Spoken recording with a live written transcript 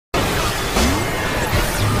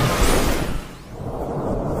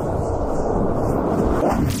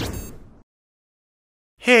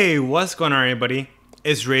Hey, what's going on everybody?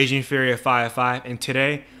 It's Raging Fury 555 and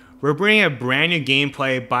today we're bringing a brand new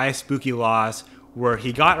gameplay by Spooky Loss where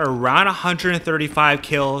he got around 135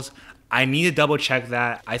 kills. I need to double check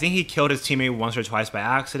that. I think he killed his teammate once or twice by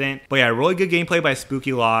accident. But yeah, really good gameplay by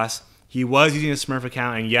Spooky Loss. He was using a Smurf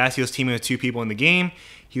account and yes, he was teaming with two people in the game.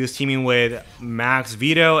 He was teaming with Max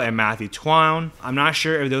Vito and Matthew Twan. I'm not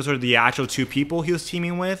sure if those were the actual two people he was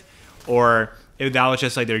teaming with or if that was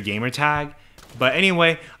just like their gamer tag. But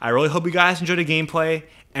anyway, I really hope you guys enjoyed the gameplay.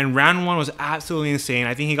 And round one was absolutely insane.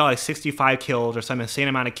 I think he got like 65 kills or some insane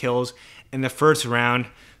amount of kills in the first round.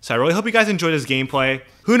 So I really hope you guys enjoyed this gameplay.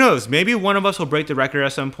 Who knows, maybe one of us will break the record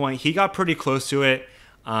at some point. He got pretty close to it.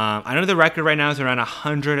 I know the record right now is around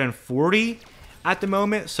 140 at the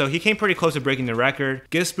moment. So he came pretty close to breaking the record.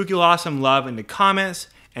 Give Spooky Loss some love in the comments.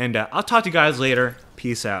 And I'll talk to you guys later.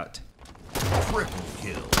 Peace out. Triple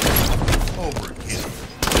kill. Overkill.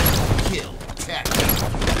 Kill. Tech.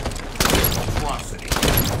 Atrocity.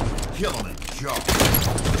 Kill him in jar.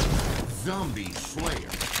 Zombie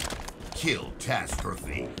Slayer. Kill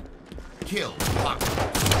Catastrophe. Kill Pocket.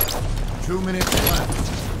 2 minutes left.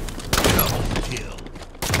 Double kill.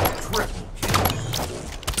 Triple kill.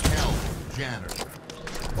 Hell Janitor.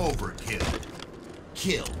 Overkill.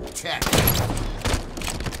 Kill Tech.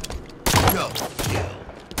 Double kill.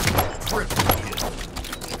 Triple kill.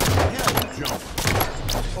 Hell Jump.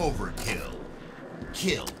 Overkill.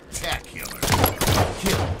 Kill Tacular.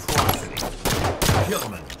 Kill Atrocity. Kill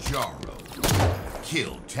him in Jaro.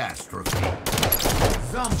 Kill Catastrophe.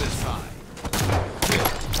 Zombicide. Kill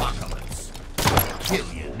Apocalypse.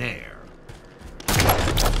 Killionaire.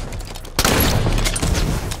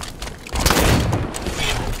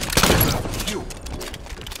 Cure.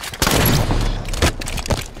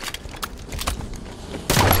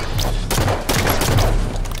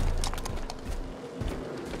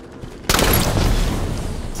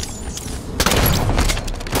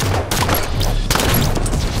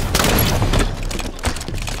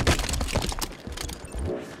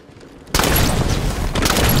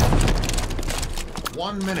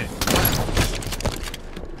 One minute left.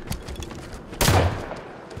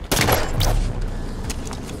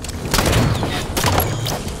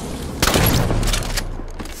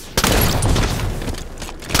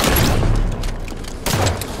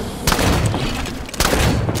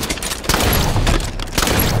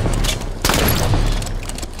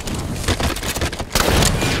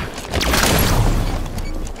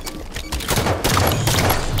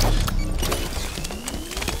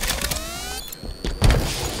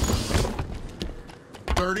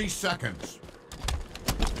 Seconds.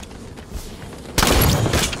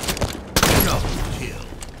 Double kill.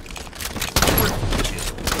 Triple kill.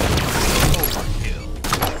 Overkill.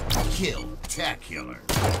 Kill Tacular.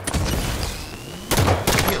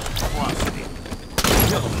 Kill Atrocity.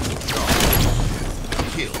 Kill Jar.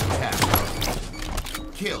 Kill Catastrophe.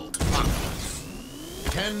 Kill Apocalypse.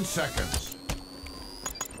 10 seconds.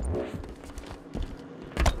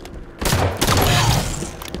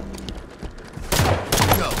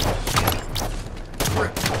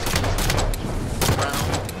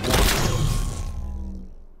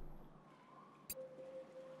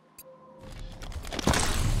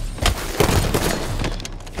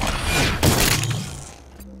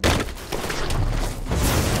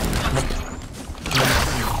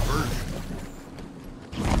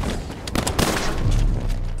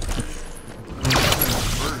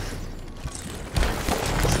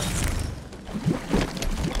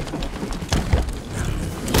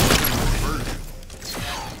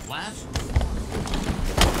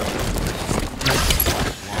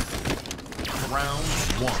 Round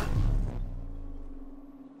one.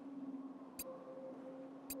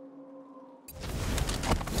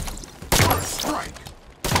 First strike.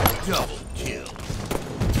 Double kill.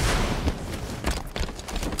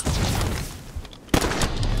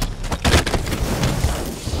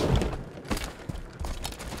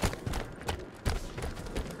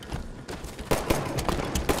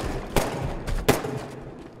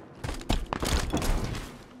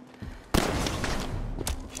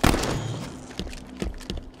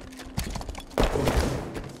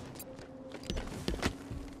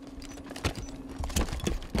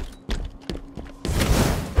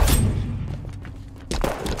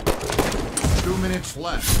 Minutes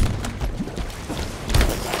left.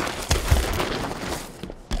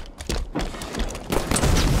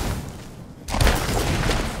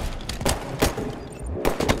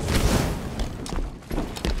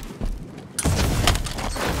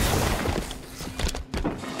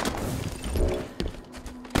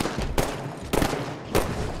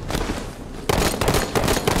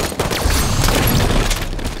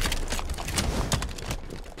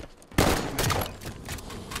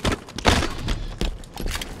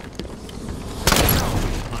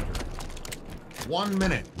 1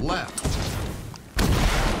 minute left. 2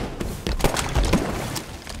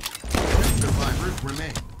 survivors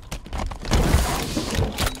remain.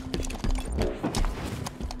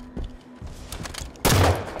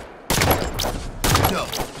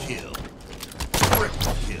 Double kill.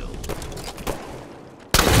 Triple kill.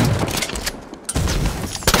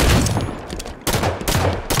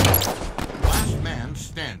 Last man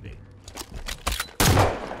standing.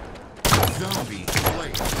 Zombie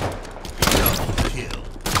slain. Double kill.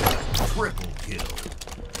 Triple kill.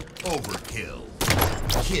 Overkill.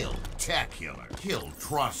 Kill-tacular.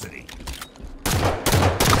 Kill-trocity.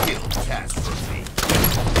 Kill-catastrophe.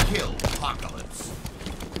 Kill-apocalypse.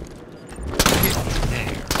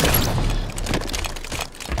 Kill-nair.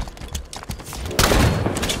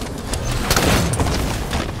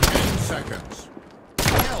 10 seconds.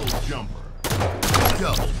 Hell-jumper.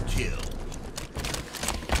 Double kill.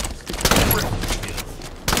 Triple kill.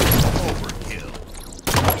 Overkill.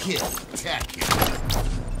 Kill-tacular.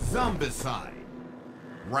 Zombicide.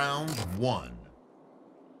 Round 1.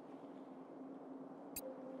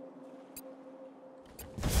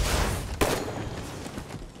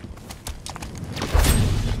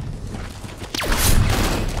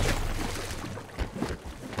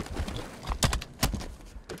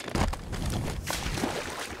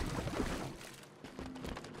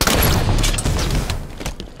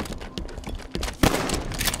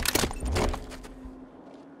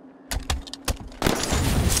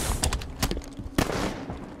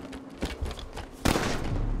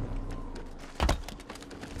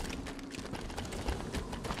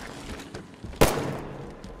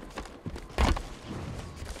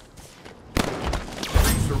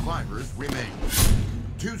 Survivors remain.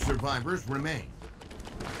 2 survivors remain.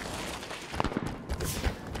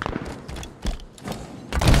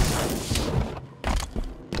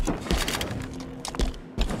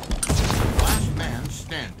 Last man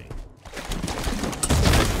standing.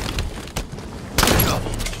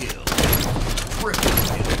 Double kill. Triple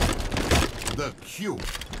kill. The cure.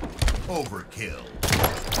 Overkill.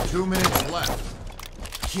 2 minutes left.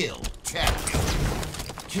 Kill-tacular.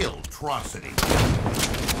 Kill-trocity.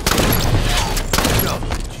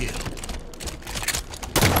 Double kill.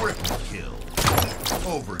 Triple kill.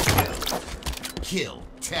 Overkill.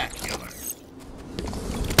 Kill-tacular.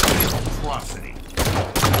 Kill-trocity.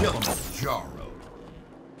 Kilimanjaro.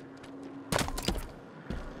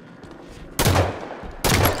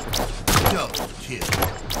 Double kill.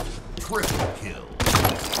 Triple kill.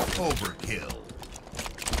 Overkill.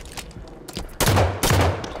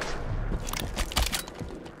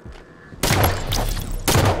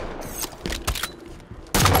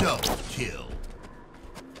 Double kill.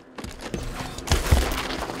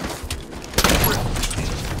 Triple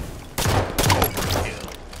kill. Overkill.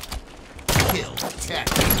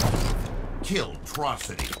 Kill-tacular.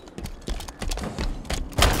 Kill-trocity.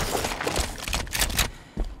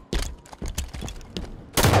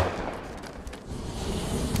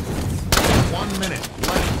 One minute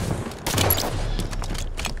left.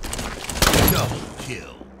 Double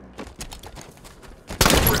kill.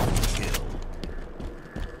 Triple kill.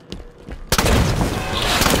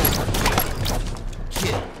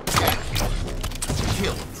 Kill-tacular.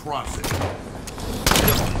 Kill-trocity.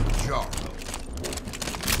 Kilimanjaro.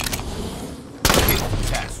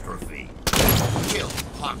 Kill-catastrophe.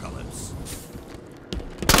 Kill-apocalypse.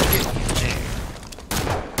 Kill-nair.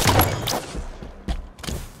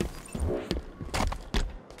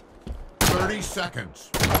 30 seconds.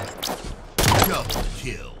 Double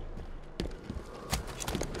kill.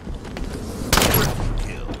 Triple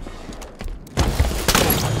kill.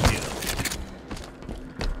 Overkill.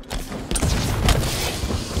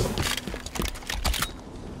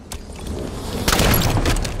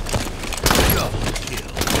 Double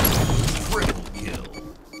kill. Triple kill.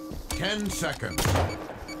 10 seconds.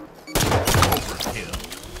 Overkill.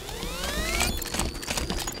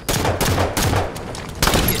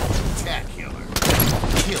 Kill-tacular.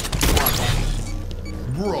 Kill-trocity.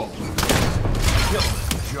 Brawl.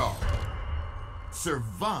 Kilimanjaro.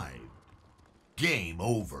 Survive. Game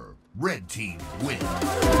over. Red team wins.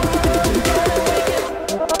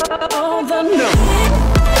 On the